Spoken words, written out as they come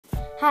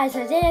Hi,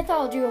 so today I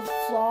thought I'll do a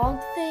vlog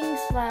thing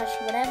slash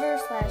whatever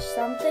slash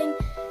something.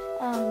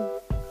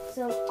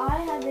 So I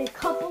have a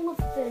couple of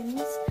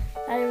things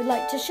I would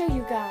like to show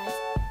you guys.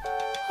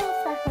 Oh,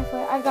 it's back my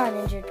foot. I've gotten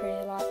injured pretty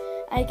a lot.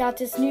 I got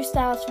this new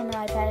stylus from an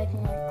iPad. I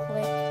can like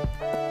click,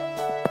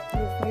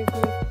 move.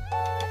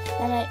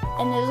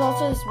 And there's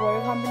also this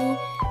water company.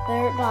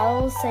 Their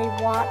bottles say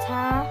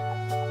water.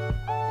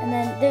 And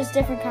then there's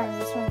different kinds.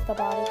 This one's the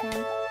body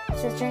kind. It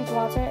says drink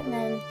water and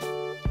then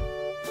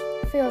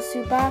feel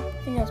super. I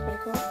think that's pretty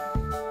cool.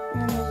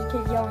 And then there's a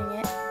kid yelling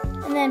it.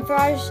 And then for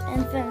Irish,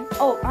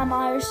 I'm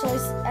Irish, so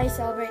I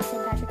celebrate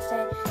St. Patrick's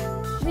Day.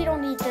 We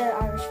don't eat the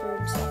Irish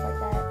food and stuff like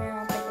that. I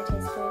don't think it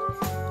tastes good.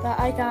 But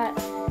I got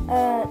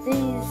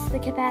the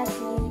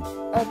capacity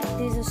of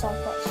these are shot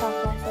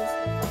glasses.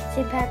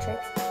 St.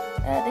 Patrick's.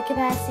 The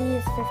capacity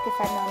is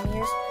 55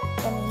 millimeters.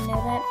 Don't even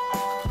know that.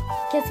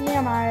 Kiss me,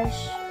 I'm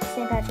Irish.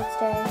 St. Patrick's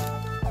Day.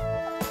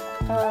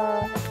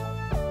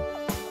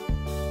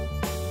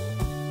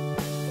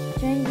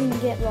 Drink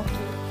and get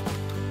lucky.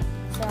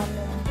 So I'm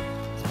gonna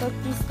smoke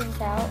these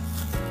things out.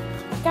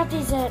 Got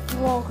these at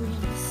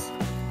Walgreens.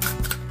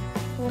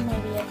 Well,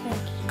 maybe, I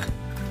think.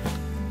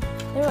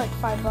 They were like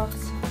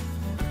 $5.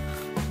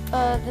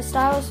 The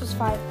stylus was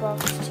 $5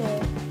 too.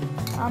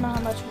 I don't know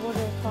how much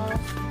water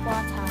costs.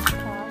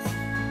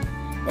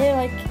 They're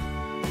like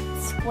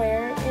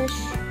square-ish.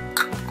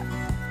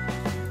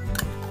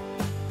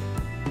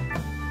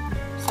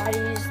 So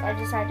I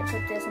decided to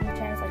put this in the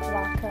can like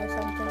vodka or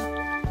something.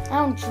 I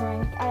don't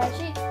drink.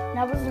 When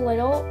I was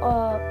little,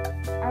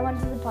 I went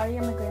to the party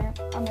on my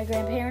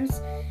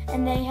grandparents,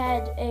 and they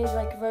had a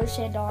like rose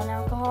chandon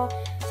alcohol.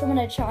 So when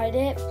I tried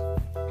it,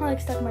 I like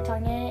stuck my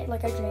tongue in it,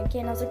 like I drank it,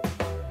 and I was like,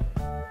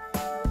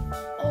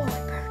 oh,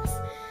 it burns.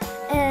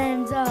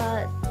 And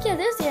yeah,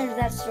 there's the end of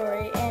that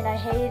story. And I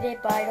hated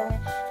it, but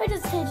if I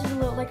just tasted it a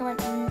little, like I went,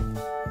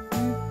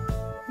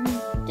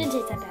 didn't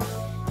taste that bad.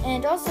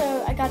 And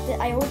also, I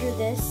ordered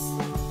this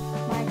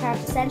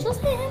Minecraft Essentials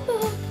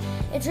handbook.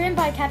 It's written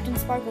by Captain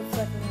Sparkle,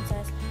 so everyone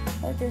says.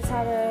 Like this,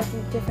 how to do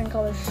different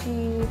color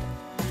sheep,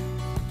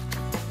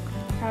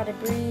 how to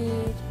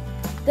breed,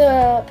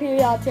 the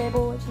periodic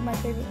table, which is my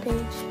favorite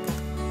page.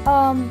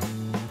 Oh,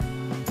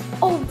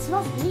 it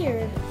smells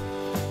weird.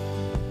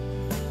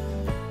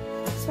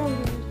 It smells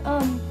weird.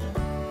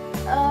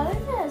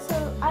 Yeah, so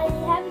I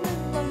haven't done a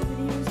lot of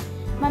videos.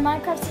 My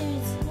Minecraft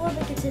series will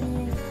be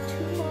continuing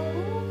tomorrow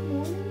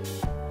morning,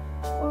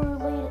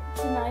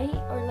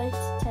 or late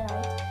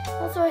tonight.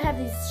 Also, I have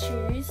these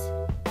shoes.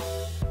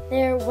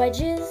 They're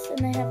wedges, and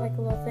they have like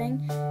a little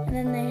thing. And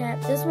then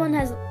this one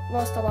has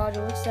lost a lot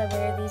of looks, so I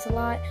wear these a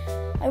lot.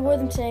 I wore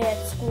them today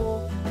at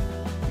school.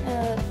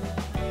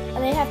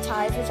 And they have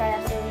ties, which I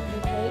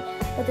absolutely hate.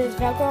 But there's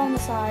Velcro on the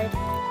side.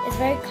 It's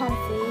very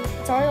comfy.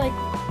 It's already like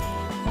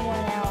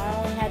worn out. I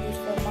only had these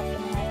for a month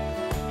and a half.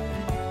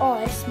 Oh,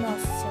 it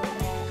smells so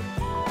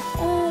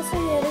bad. So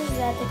yeah, there's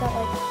that. They got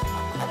like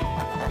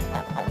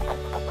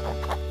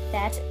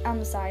that on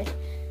the side.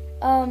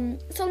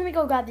 So let me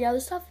go grab the other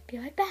stuff. Be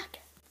right back.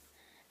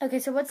 Okay,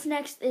 so what's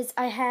next is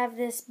I have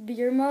this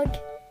beer mug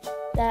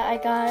that I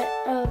got.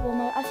 I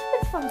think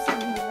it's from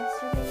something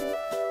yesterday.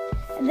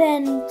 And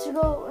then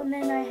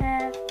I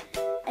have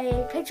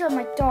a picture of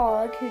my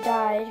dog who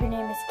died. Her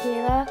name is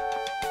Kayla.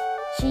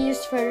 She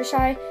used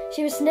Photoshop.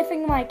 She was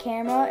sniffing my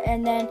camera,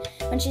 and then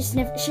when she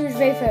sniffed, she was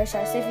very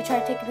Photoshop. So if you try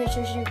to take a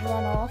picture, she would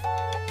run off.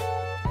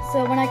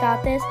 So when I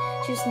got this,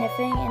 she was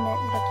sniffing, and like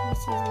you can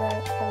see her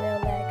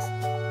little legs.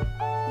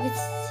 You can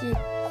see,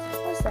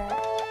 what's that?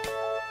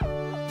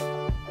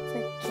 It's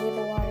like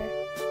cable wire.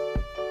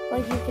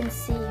 Like you can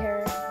see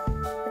her.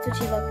 That's what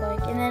she looked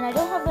like. And then I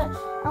don't know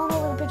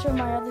where the picture of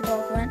my other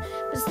dog went.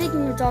 But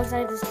speaking of dogs, I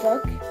have this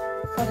book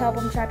called Help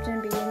I'm Trapped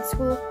in Being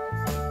School.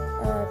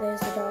 There's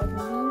the dog.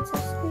 So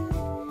sweet.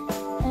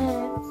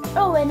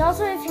 Oh, and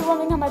also if you're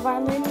wondering how my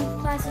violin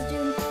class is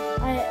doing,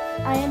 I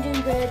am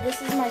doing good.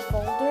 This is my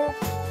folder.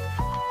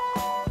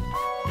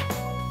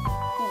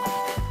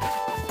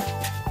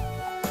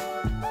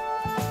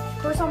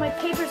 Of course, all my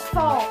papers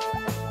fall.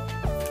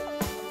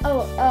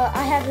 Oh,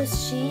 I have this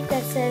sheet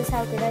that says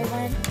how good I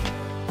went.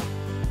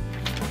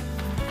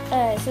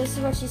 So this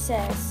is what she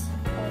says.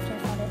 Oh, I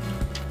can't find it.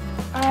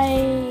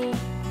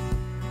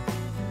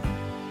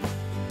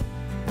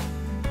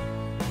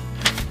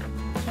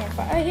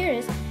 Oh, here it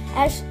is.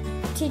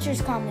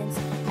 Teacher's comments.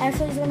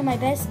 Ashley is one of my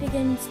best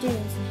beginning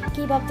students.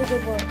 Keep up the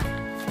good work.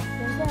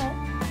 There's that.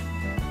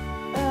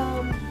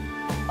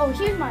 Oh,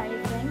 here's my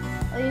thing.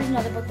 Oh, here's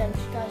another book that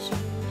you guys should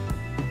read.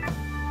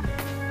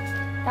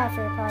 Got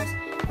for a prize.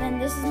 Then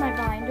this is my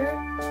binder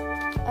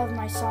of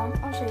my songs.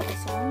 I'll show you the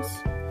songs.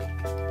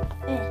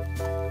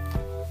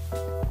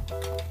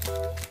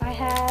 I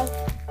have...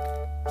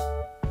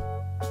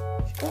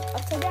 Oh,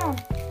 upside down.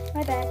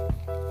 My bad.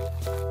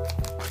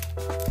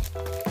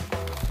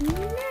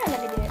 Let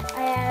me do it. I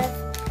have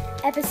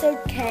episode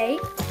K.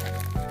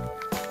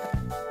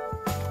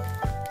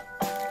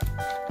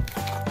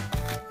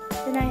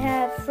 Then I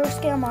have First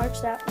Scale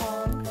March, that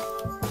long.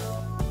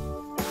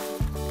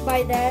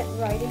 by that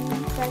writing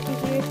that you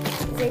hear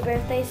is a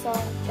birthday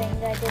song thing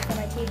that I did for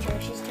my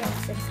teacher. She's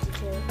turning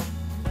 62.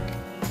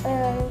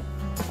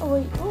 Oh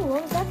wait, oh,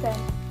 what was that then?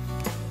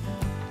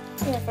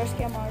 Yeah, First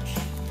Care March.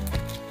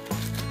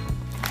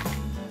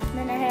 And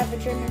then I have a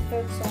German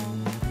folk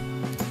song.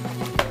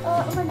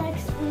 Oh my